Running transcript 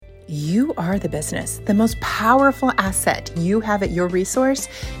You are the business. The most powerful asset you have at your resource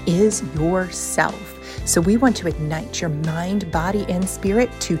is yourself. So we want to ignite your mind, body, and spirit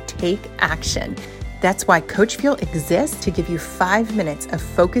to take action. That's why Coach Fuel exists, to give you 5 minutes of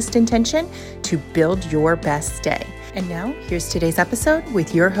focused intention to build your best day. And now, here's today's episode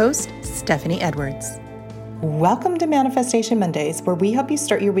with your host, Stephanie Edwards. Welcome to Manifestation Mondays, where we help you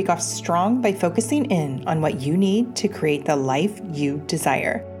start your week off strong by focusing in on what you need to create the life you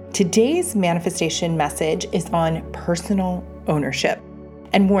desire. Today's manifestation message is on personal ownership.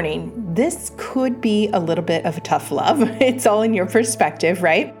 And warning, this could be a little bit of a tough love. It's all in your perspective,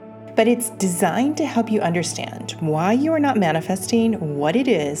 right? But it's designed to help you understand why you are not manifesting what it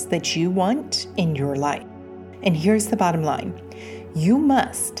is that you want in your life. And here's the bottom line. You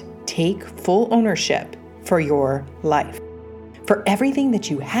must take full ownership for your life, for everything that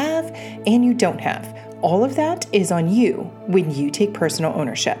you have and you don't have. All of that is on you when you take personal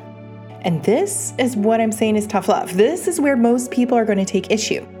ownership. And this is what I'm saying is tough love. This is where most people are going to take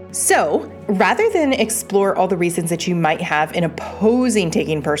issue. So rather than explore all the reasons that you might have in opposing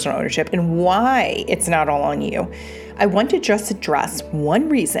taking personal ownership and why it's not all on you, I want to just address one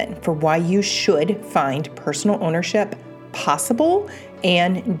reason for why you should find personal ownership possible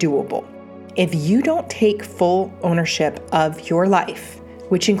and doable. If you don't take full ownership of your life,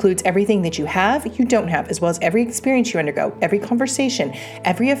 which includes everything that you have, you don't have, as well as every experience you undergo, every conversation,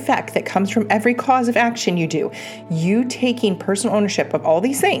 every effect that comes from every cause of action you do, you taking personal ownership of all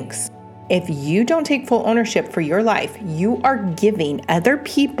these things. If you don't take full ownership for your life, you are giving other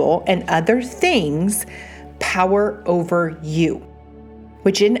people and other things power over you,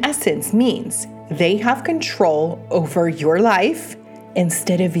 which in essence means they have control over your life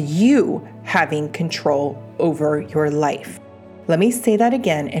instead of you having control over your life. Let me say that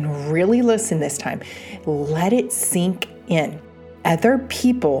again and really listen this time. Let it sink in. Other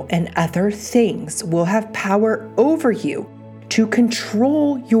people and other things will have power over you to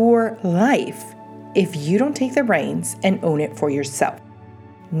control your life if you don't take the reins and own it for yourself.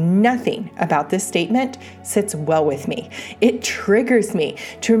 Nothing about this statement sits well with me. It triggers me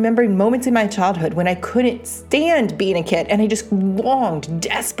to remember moments in my childhood when I couldn't stand being a kid and I just longed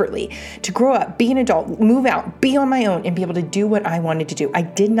desperately to grow up, be an adult, move out, be on my own, and be able to do what I wanted to do. I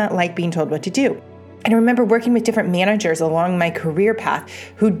did not like being told what to do. And I remember working with different managers along my career path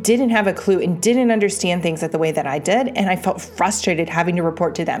who didn't have a clue and didn't understand things the way that I did. And I felt frustrated having to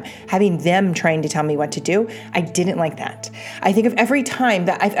report to them, having them trying to tell me what to do. I didn't like that. I think of every time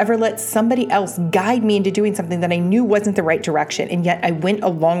that I've ever let somebody else guide me into doing something that I knew wasn't the right direction, and yet I went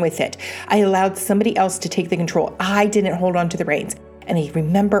along with it. I allowed somebody else to take the control. I didn't hold on to the reins. And I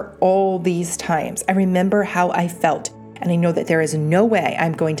remember all these times. I remember how I felt. And I know that there is no way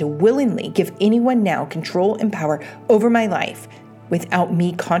I'm going to willingly give anyone now control and power over my life without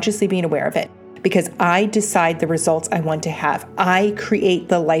me consciously being aware of it, because I decide the results I want to have. I create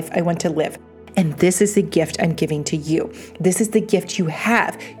the life I want to live. And this is the gift I'm giving to you. This is the gift you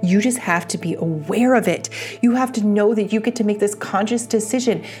have. You just have to be aware of it. You have to know that you get to make this conscious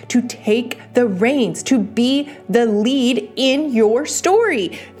decision to take the reins, to be the lead in your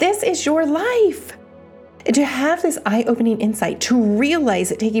story. This is your life. To have this eye-opening insight, to realize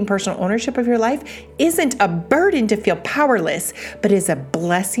that taking personal ownership of your life isn't a burden to feel powerless, but is a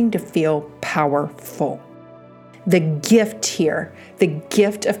blessing to feel powerful. The gift here, the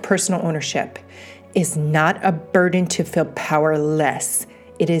gift of personal ownership, is not a burden to feel powerless.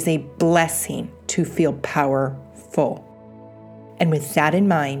 It is a blessing to feel powerful. And with that in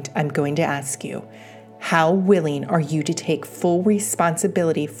mind, I'm going to ask you, how willing are you to take full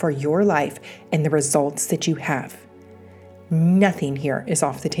responsibility for your life and the results that you have? Nothing here is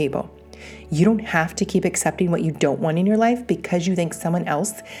off the table. You don't have to keep accepting what you don't want in your life because you think someone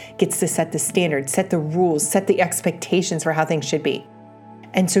else gets to set the standards, set the rules, set the expectations for how things should be.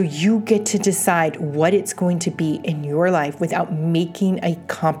 And so you get to decide what it's going to be in your life without making a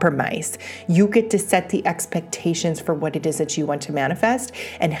compromise. You get to set the expectations for what it is that you want to manifest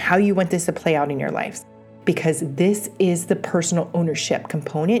and how you want this to play out in your lives. Because this is the personal ownership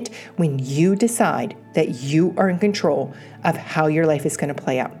component when you decide that you are in control of how your life is going to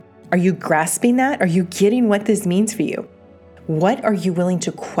play out. Are you grasping that? Are you getting what this means for you? What are you willing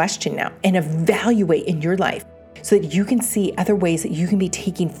to question now and evaluate in your life so that you can see other ways that you can be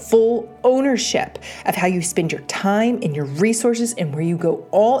taking full ownership of how you spend your time and your resources and where you go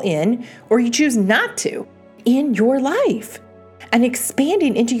all in, or you choose not to, in your life? And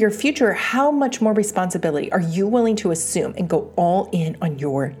expanding into your future, how much more responsibility are you willing to assume and go all in on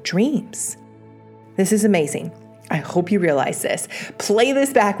your dreams? This is amazing. I hope you realize this. Play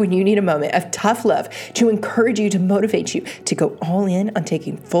this back when you need a moment of tough love to encourage you, to motivate you to go all in on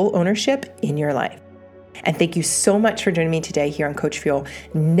taking full ownership in your life. And thank you so much for joining me today here on Coach Fuel.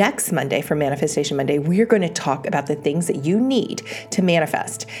 Next Monday for Manifestation Monday, we're going to talk about the things that you need to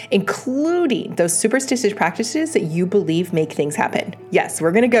manifest, including those superstitious practices that you believe make things happen. Yes,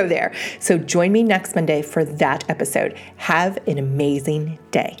 we're going to go there. So join me next Monday for that episode. Have an amazing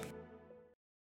day.